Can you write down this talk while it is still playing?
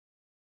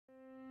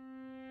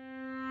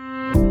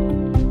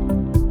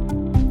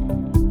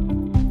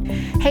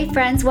Hey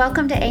friends,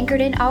 welcome to Anchored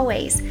in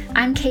Always.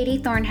 I'm Katie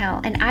Thornhill,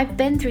 and I've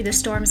been through the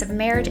storms of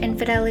marriage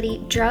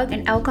infidelity, drug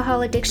and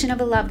alcohol addiction of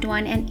a loved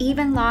one, and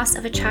even loss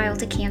of a child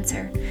to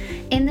cancer.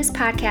 In this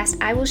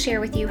podcast, I will share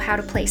with you how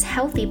to place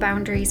healthy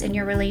boundaries in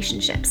your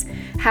relationships,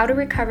 how to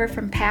recover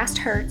from past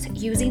hurts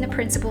using the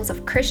principles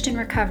of Christian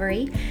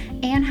recovery,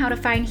 and how to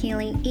find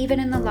healing even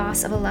in the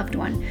loss of a loved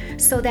one,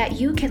 so that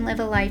you can live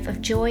a life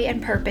of joy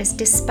and purpose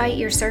despite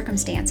your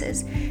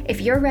circumstances.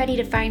 If you're ready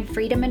to find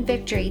freedom and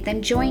victory,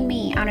 then join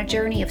me on a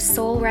journey of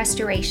soul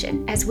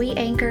restoration as we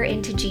anchor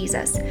into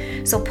Jesus.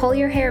 So pull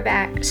your hair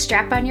back,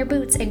 strap on your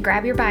boots, and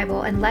grab your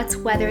Bible, and let's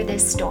weather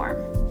this storm.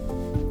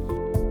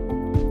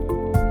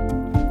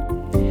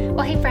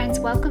 Well, hey friends,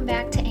 welcome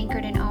back to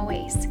Anchored in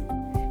Always.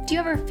 Do you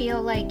ever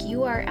feel like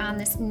you are on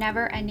this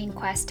never-ending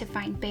quest to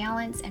find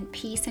balance and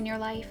peace in your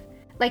life?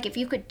 Like if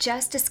you could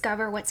just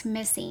discover what's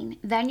missing,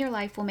 then your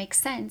life will make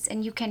sense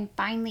and you can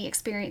finally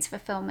experience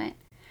fulfillment.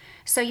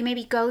 So you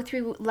maybe go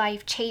through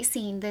life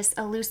chasing this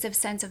elusive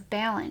sense of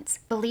balance,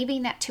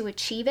 believing that to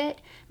achieve it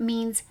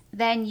means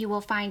then you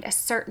will feel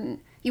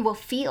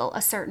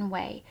a certain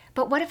way.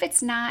 But what if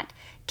it's not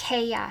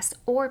chaos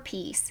or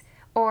peace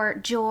or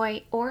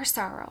joy or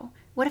sorrow?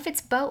 What if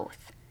it's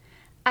both?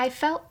 I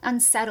felt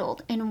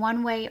unsettled in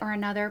one way or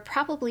another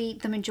probably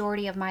the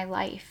majority of my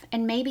life,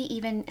 and maybe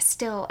even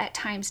still at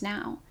times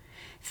now,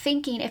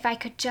 thinking if I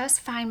could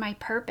just find my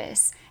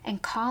purpose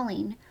and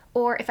calling,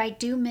 or if I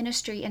do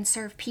ministry and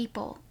serve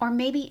people, or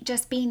maybe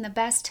just being the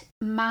best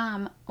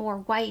mom or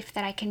wife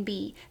that I can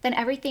be, then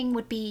everything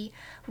would be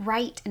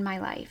right in my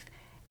life,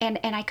 and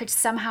I could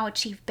somehow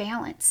achieve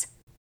balance.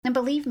 And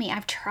believe me,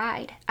 I've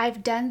tried.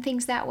 I've done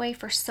things that way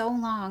for so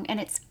long, and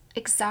it's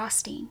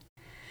exhausting.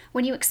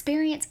 When you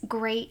experience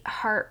great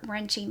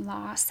heart-wrenching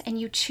loss and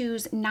you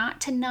choose not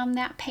to numb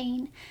that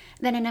pain,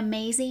 then an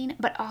amazing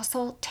but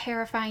also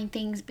terrifying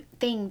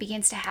thing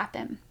begins to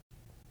happen.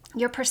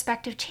 Your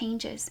perspective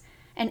changes,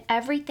 and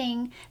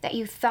everything that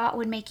you thought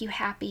would make you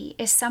happy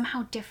is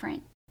somehow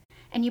different.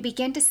 And you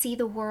begin to see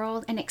the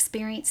world and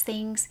experience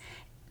things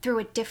through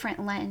a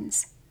different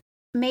lens.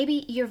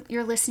 Maybe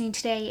you're listening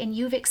today and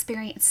you've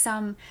experienced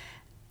some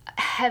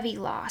heavy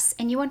loss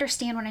and you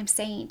understand what I'm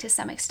saying to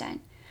some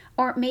extent.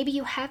 Or maybe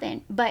you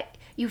haven't, but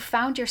you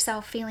found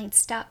yourself feeling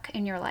stuck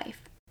in your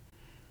life.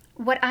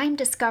 What I'm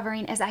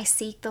discovering as I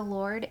seek the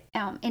Lord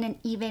in an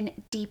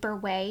even deeper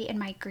way in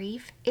my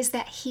grief is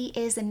that He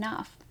is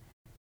enough.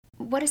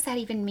 What does that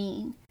even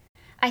mean?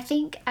 I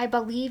think I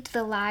believed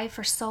the lie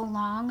for so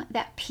long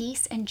that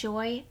peace and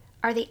joy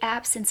are the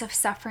absence of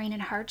suffering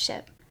and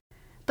hardship.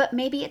 But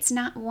maybe it's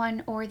not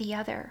one or the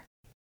other,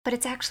 but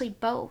it's actually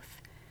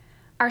both.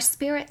 Our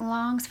spirit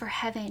longs for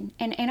heaven,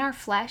 and in our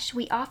flesh,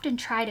 we often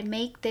try to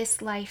make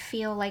this life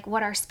feel like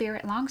what our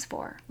spirit longs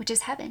for, which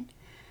is heaven.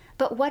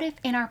 But what if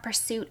in our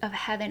pursuit of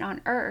heaven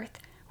on earth,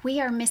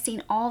 we are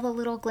missing all the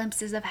little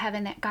glimpses of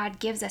heaven that God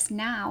gives us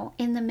now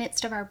in the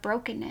midst of our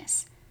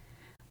brokenness?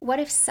 What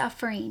if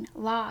suffering,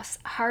 loss,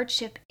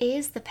 hardship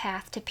is the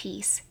path to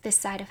peace this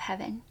side of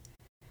heaven?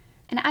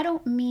 And I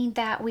don't mean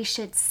that we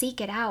should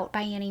seek it out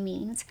by any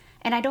means,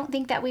 and I don't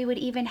think that we would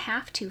even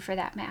have to for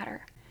that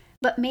matter.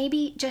 But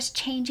maybe just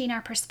changing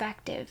our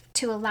perspective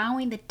to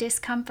allowing the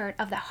discomfort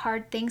of the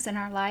hard things in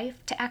our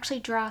life to actually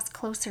draw us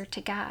closer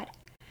to God.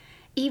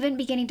 Even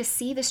beginning to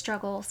see the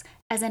struggles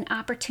as an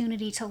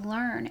opportunity to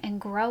learn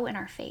and grow in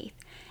our faith.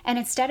 And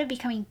instead of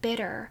becoming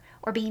bitter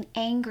or being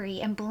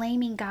angry and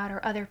blaming God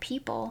or other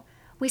people,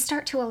 we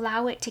start to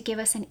allow it to give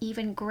us an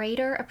even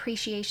greater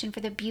appreciation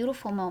for the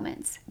beautiful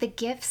moments, the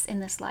gifts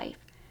in this life.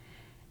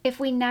 If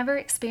we never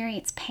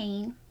experience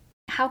pain,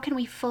 how can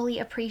we fully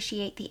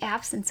appreciate the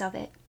absence of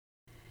it?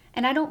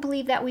 And I don't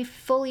believe that we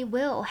fully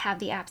will have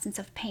the absence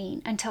of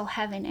pain until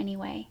heaven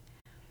anyway.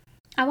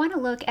 I want to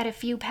look at a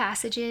few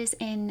passages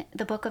in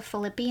the book of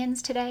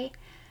Philippians today.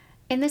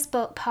 In this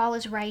book, Paul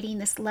is writing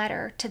this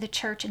letter to the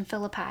church in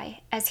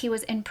Philippi as he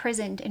was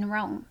imprisoned in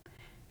Rome.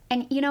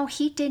 And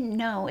he didn't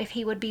know if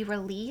he would be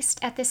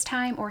released at this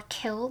time or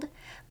killed,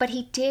 but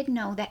he did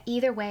know that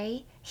either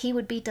way, he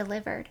would be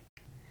delivered.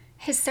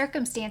 His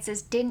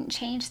circumstances didn't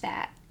change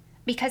that,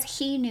 because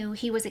he knew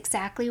he was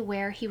exactly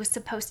where he was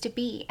supposed to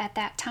be at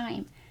that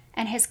time,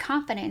 and his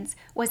confidence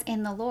was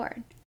in the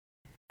Lord.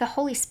 The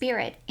Holy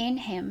Spirit in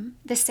him,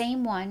 the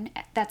same one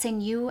that's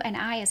in you and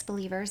I as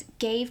believers,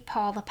 gave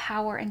Paul the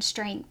power and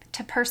strength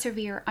to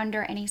persevere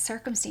under any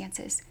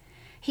circumstances.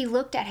 He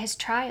looked at his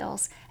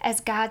trials as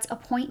God's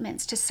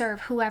appointments to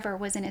serve whoever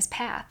was in his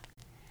path.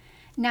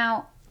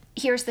 Now,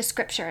 here's the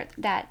scripture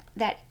that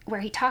where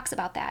he talks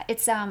about that.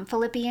 It's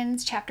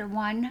Philippians chapter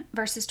 1,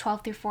 verses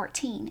 12 through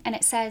 14. And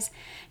it says,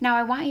 "Now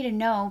I want you to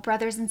know,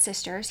 brothers and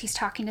sisters," he's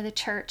talking to the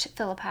church at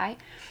Philippi,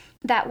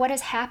 "that what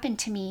has happened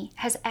to me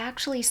has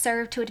actually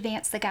served to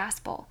advance the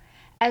gospel.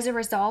 As a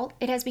result,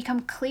 it has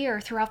become clear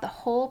throughout the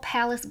whole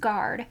palace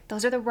guard,"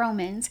 those are the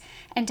Romans,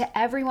 "and to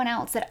everyone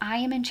else that I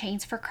am in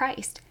chains for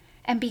Christ.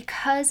 And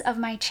because of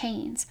my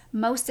chains,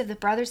 most of the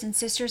brothers and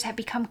sisters have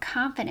become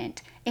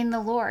confident in the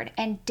Lord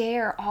and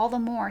dare all the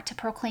more to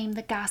proclaim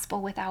the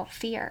gospel without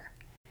fear."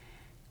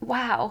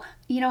 wow,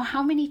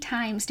 how many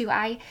times do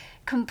I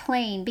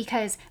complain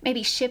because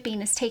maybe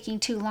shipping is taking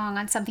too long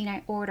on something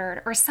I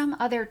ordered, or some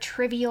other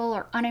trivial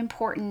or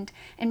unimportant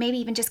and maybe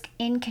even just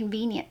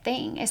inconvenient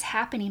thing is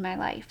happening in my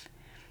life?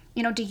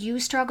 Do you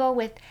struggle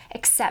with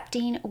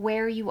accepting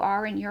where you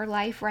are in your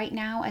life right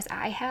now as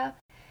I have?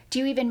 Do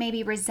you even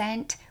maybe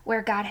resent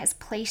where God has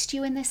placed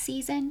you in this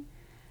season?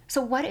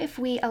 So what if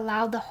we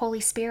allowed the Holy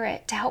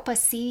Spirit to help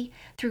us see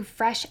through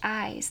fresh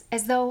eyes,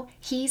 as though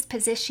He's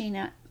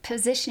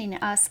positioning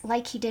us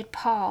like He did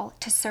Paul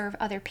to serve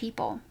other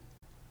people?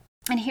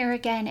 And here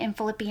again in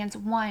Philippians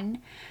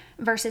 1,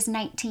 verses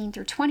 19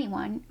 through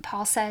 21,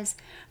 Paul says,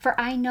 "For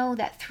I know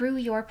that through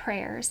your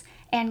prayers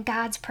and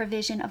God's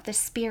provision of the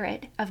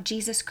Spirit of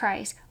Jesus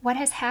Christ, what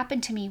has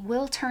happened to me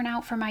will turn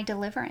out for my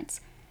deliverance.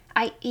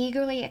 I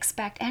eagerly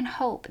expect and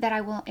hope that I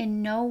will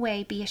in no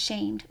way be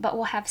ashamed, but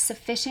will have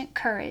sufficient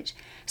courage,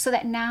 so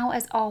that now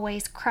as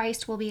always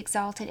Christ will be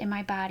exalted in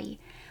my body,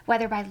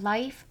 whether by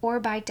life or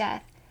by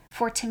death.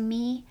 For to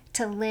me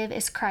to live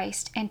is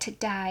Christ, and to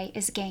die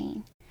is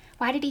gain."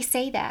 Why did he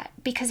say that?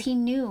 Because he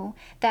knew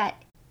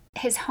that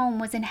his home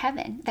was in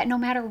heaven, that no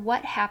matter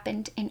what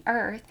happened in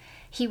earth,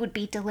 he would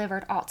be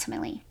delivered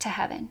ultimately to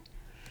heaven.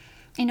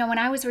 When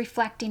I was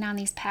reflecting on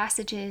these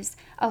passages,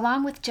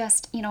 along with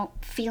just,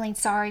 feeling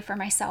sorry for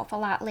myself a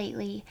lot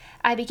lately,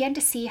 I began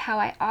to see how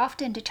I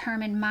often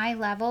determine my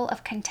level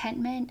of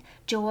contentment,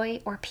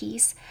 joy, or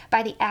peace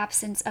by the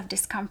absence of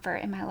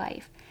discomfort in my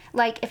life.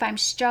 Like if I'm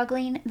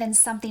struggling, then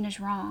something is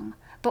wrong.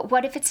 But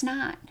what if it's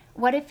not?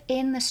 What if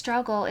in the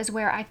struggle is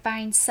where I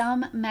find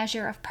some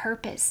measure of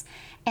purpose,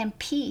 and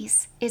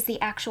peace is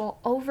the actual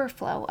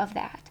overflow of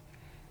that?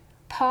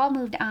 Paul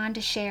moved on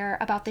to share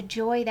about the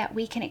joy that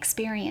we can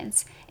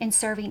experience in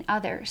serving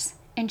others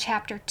in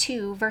chapter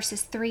 2,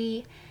 verses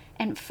 3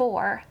 and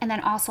 4, and then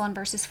also in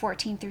verses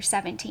 14 through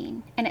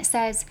 17. And it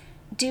says,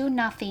 "Do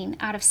nothing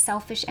out of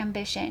selfish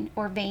ambition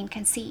or vain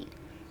conceit.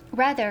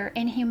 Rather,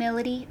 in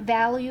humility,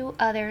 value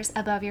others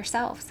above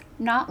yourselves,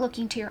 not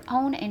looking to your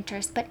own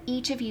interest, but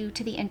each of you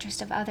to the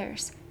interest of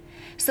others,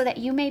 so that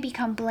you may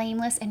become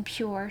blameless and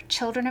pure,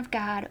 children of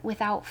God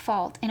without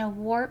fault in a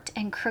warped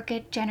and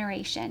crooked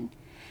generation.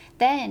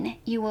 Then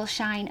you will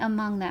shine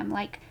among them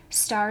like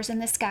stars in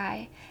the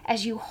sky,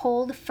 as you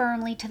hold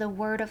firmly to the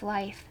word of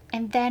life.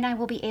 And then I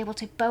will be able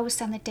to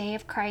boast on the day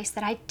of Christ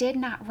that I did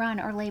not run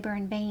or labor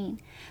in vain.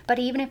 But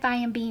even if I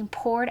am being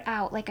poured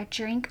out like a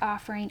drink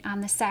offering on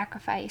the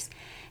sacrifice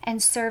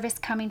and service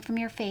coming from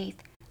your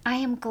faith, I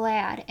am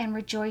glad and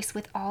rejoice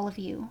with all of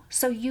you.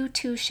 So you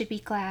too should be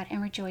glad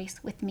and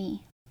rejoice with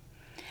me."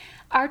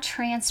 Our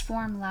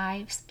transformed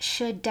lives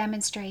should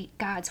demonstrate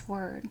God's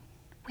word.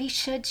 We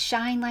should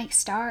shine like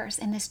stars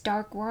in this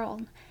dark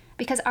world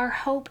because our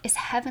hope is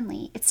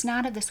heavenly. It's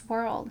not of this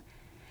world.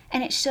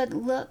 And it should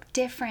look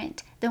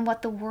different than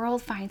what the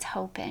world finds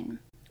hope in,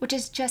 which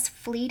is just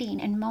fleeting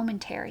and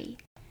momentary.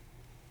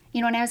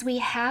 And as we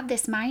have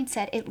this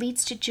mindset, it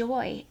leads to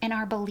joy in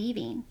our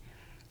believing.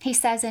 He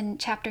says in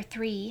chapter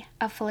 3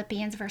 of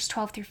Philippians, verse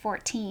 12 through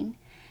 14,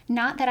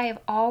 "Not that I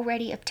have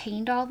already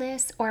obtained all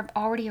this or have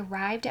already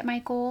arrived at my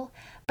goal,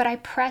 but I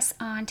press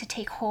on to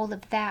take hold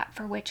of that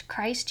for which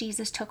Christ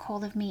Jesus took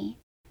hold of me.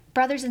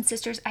 Brothers and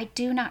sisters, I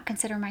do not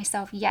consider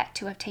myself yet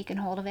to have taken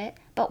hold of it,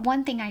 but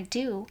one thing I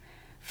do,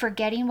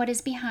 forgetting what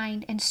is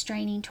behind and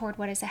straining toward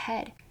what is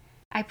ahead.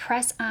 I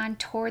press on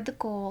toward the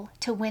goal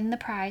to win the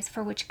prize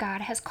for which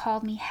God has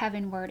called me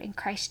heavenward in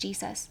Christ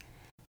Jesus.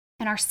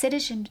 And our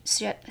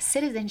citizenship,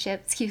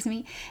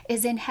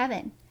 is in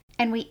heaven,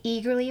 and we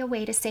eagerly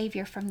await a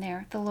Savior from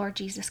there, the Lord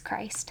Jesus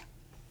Christ."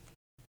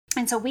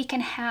 And so we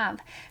can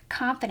have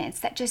confidence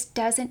that just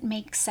doesn't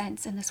make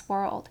sense in this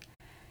world.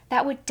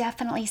 That would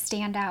definitely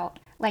stand out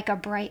like a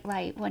bright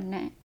light, wouldn't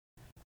it?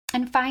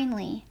 And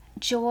finally,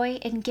 joy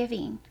in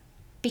giving.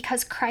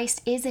 Because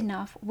Christ is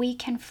enough, we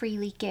can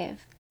freely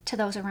give to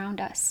those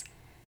around us.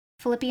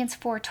 Philippians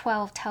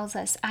 4:12 tells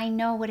us, "I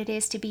know what it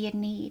is to be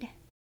in need,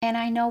 and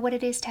I know what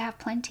it is to have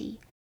plenty.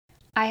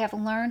 I have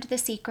learned the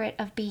secret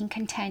of being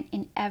content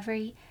in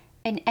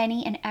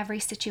any and every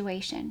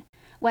situation,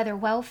 whether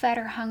well-fed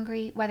or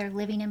hungry, whether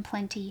living in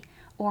plenty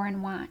or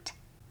in want."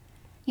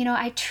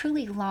 I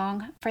truly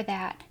long for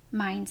that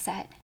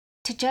mindset,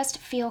 to just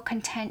feel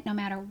content no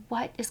matter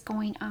what is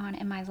going on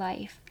in my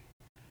life.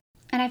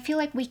 And I feel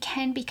like we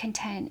can be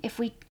content if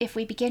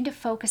we begin to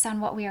focus on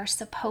what we are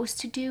supposed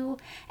to do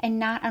and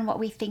not on what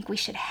we think we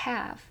should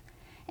have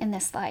in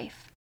this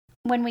life.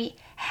 When we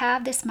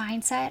have this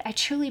mindset, I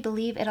truly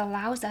believe it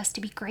allows us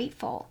to be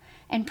grateful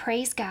and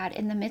praise God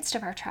in the midst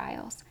of our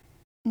trials.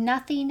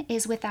 Nothing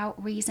is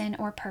without reason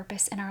or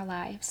purpose in our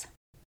lives.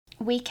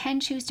 We can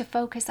choose to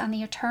focus on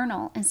the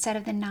eternal instead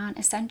of the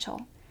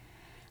non-essential.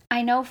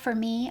 I know for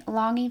me,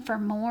 longing for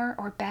more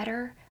or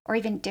better or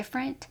even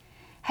different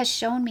has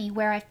shown me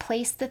where I've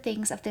placed the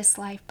things of this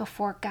life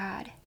before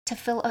God to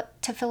fill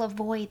a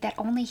void that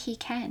only He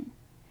can.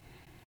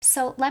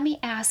 So let me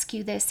ask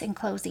you this in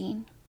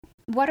closing.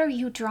 What are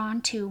you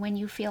drawn to when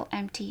you feel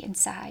empty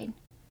inside?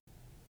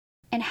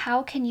 And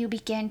how can you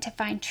begin to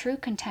find true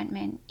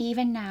contentment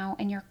even now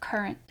in your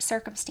current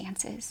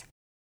circumstances?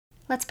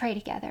 Let's pray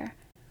together.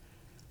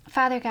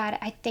 Father God,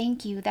 I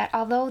thank you that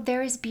although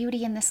there is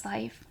beauty in this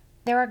life,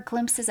 there are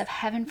glimpses of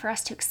heaven for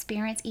us to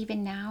experience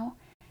even now.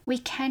 We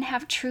can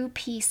have true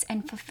peace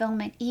and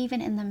fulfillment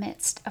even in the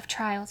midst of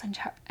trials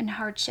and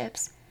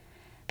hardships,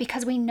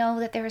 because we know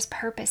that there is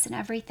purpose in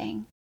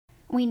everything.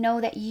 We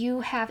know that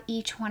you have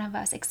each one of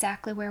us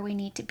exactly where we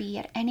need to be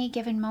at any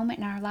given moment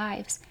in our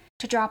lives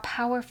to draw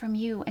power from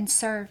you and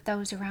serve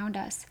those around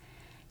us,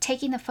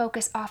 taking the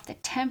focus off the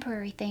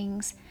temporary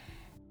things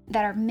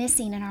that are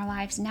missing in our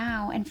lives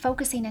now and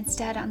focusing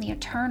instead on the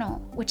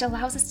eternal, which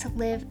allows us to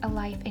live a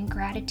life in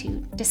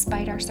gratitude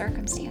despite our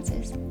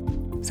circumstances.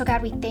 So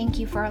God, we thank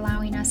you for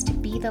allowing us to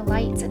be the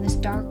lights in this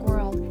dark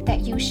world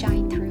that you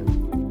shine through.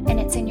 And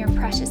it's in your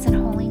precious and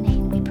holy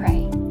name we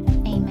pray.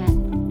 Amen.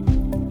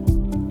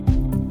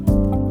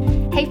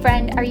 Hey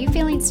friend, are you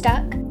feeling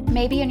stuck?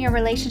 Maybe in your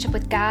relationship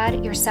with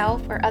God,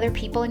 yourself, or other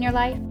people in your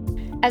life?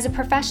 As a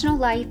professional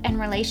life and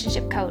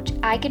relationship coach,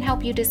 I can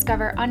help you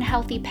discover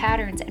unhealthy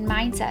patterns and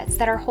mindsets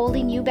that are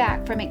holding you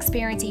back from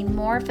experiencing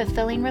more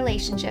fulfilling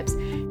relationships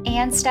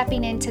and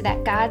stepping into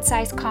that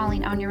God-sized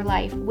calling on your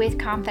life with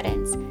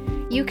confidence.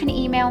 You can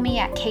email me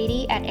at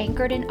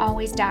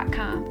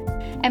katie@anchoredinalways.com.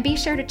 And be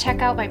sure to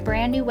check out my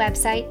brand new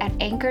website at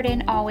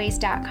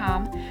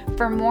anchoredinalways.com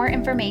for more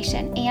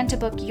information and to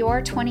book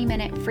your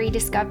 20-minute free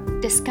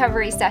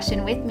discovery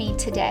session with me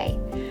today.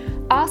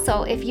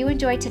 Also, if you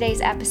enjoyed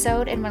today's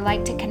episode and would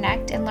like to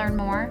connect and learn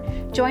more,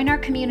 join our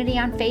community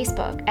on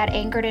Facebook at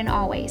Anchored in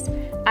Always.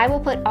 I will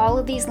put all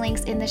of these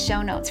links in the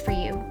show notes for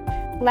you.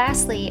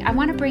 Lastly, I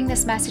want to bring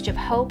this message of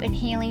hope and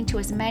healing to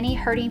as many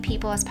hurting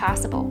people as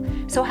possible.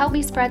 So help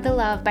me spread the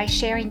love by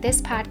sharing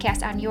this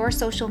podcast on your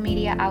social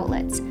media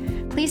outlets.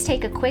 Please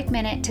take a quick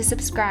minute to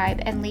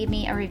subscribe and leave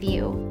me a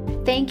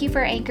review. Thank you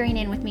for anchoring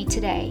in with me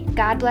today.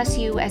 God bless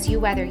you as you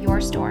weather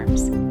your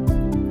storms.